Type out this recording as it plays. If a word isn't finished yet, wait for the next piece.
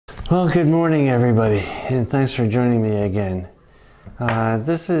Well, good morning everybody, and thanks for joining me again.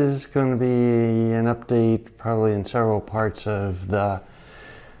 This is going to be an update probably in several parts of the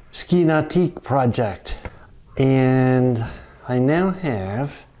Ski Nautique project. And I now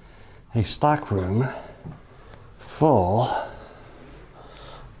have a stock room full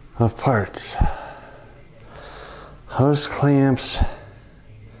of parts. Hose clamps,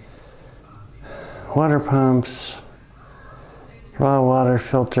 water pumps, raw water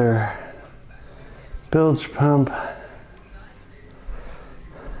filter, bilge pump,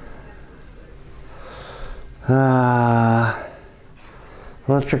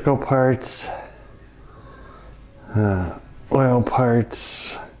 electrical parts, oil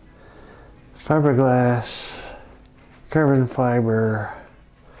parts, fiberglass, carbon fiber,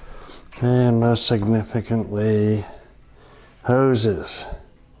 and most significantly, hoses.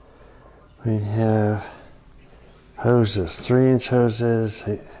 We have hoses, 3-inch hoses,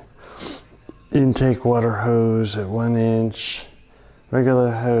 intake water hose at 1 inch, regular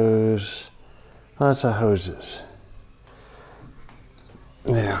hose, lots of hoses.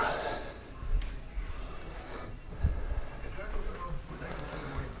 Now,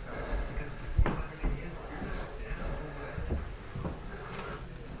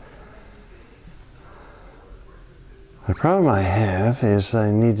 the problem I have is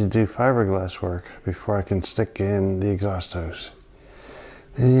I need to do fiberglass work before I can stick in the exhaust hose.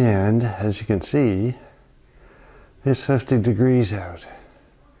 And as you can see, it's 50 degrees out.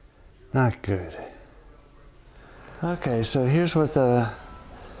 Not good. Okay, so here's what the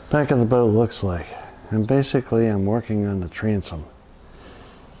back of the boat looks like. And basically I'm working on the transom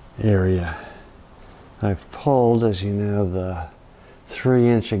area. I've pulled, as you know, the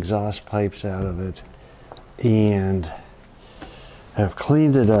 3-inch exhaust pipes out of it and I've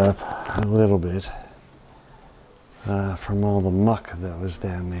cleaned it up a little bit from all the muck that was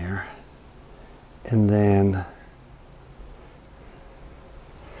down there. And then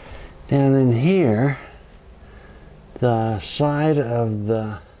down in here, the side of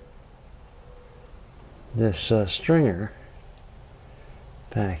this stringer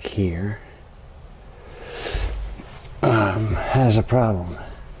back here has a problem.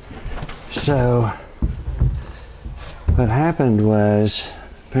 So what happened was,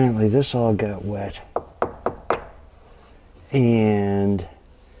 apparently this all got wet and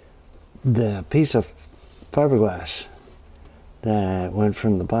the piece of fiberglass that went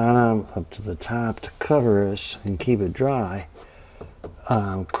from the bottom up to the top to cover us and keep it dry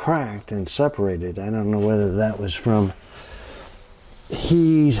cracked and separated. I don't know whether that was from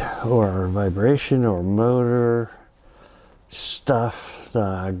heat or vibration or motor stuff,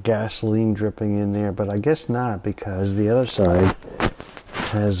 the gasoline dripping in there, but I guess not, because the other side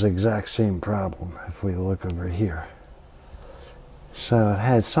has the exact same problem if we look over here. So it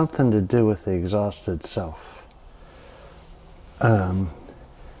had something to do with the exhaust itself.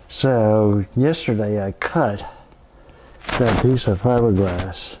 So yesterday I cut that piece of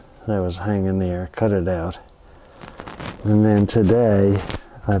fiberglass that was hanging there, cut it out, and then today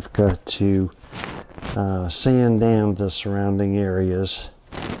I've got to sand down the surrounding areas,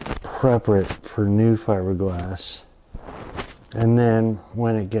 prep it for new fiberglass, and then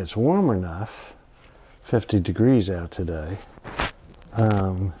when it gets warm enough, 50 degrees out today,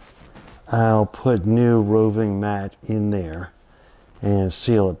 I'll put new roving mat in there and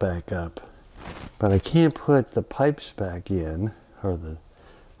seal it back up. But I can't put the pipes back in, or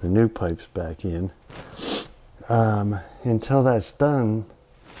the new pipes back in, until that's done,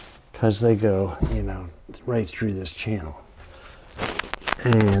 because they go, you know, right through this channel.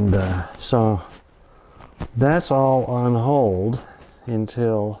 And so that's all on hold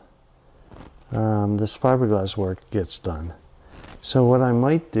until this fiberglass work gets done. So what I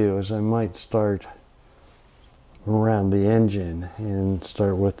might do is I might start around the engine and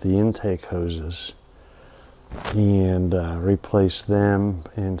start with the intake hoses and replace them,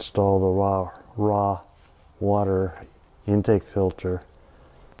 install the raw water intake filter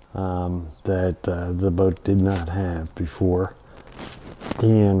that the boat did not have before,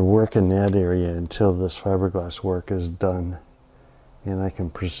 and work in that area until this fiberglass work is done and I can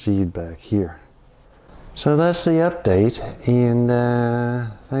proceed back here. So that's the update, and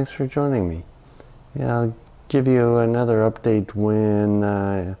thanks for joining me. Yeah, I'll give you another update when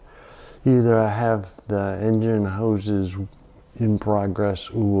either I have the engine hoses in progress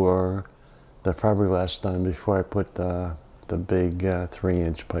or the fiberglass done before I put the big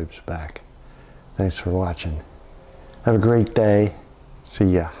 3-inch pipes back. Thanks for watching. Have a great day. See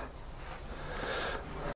ya.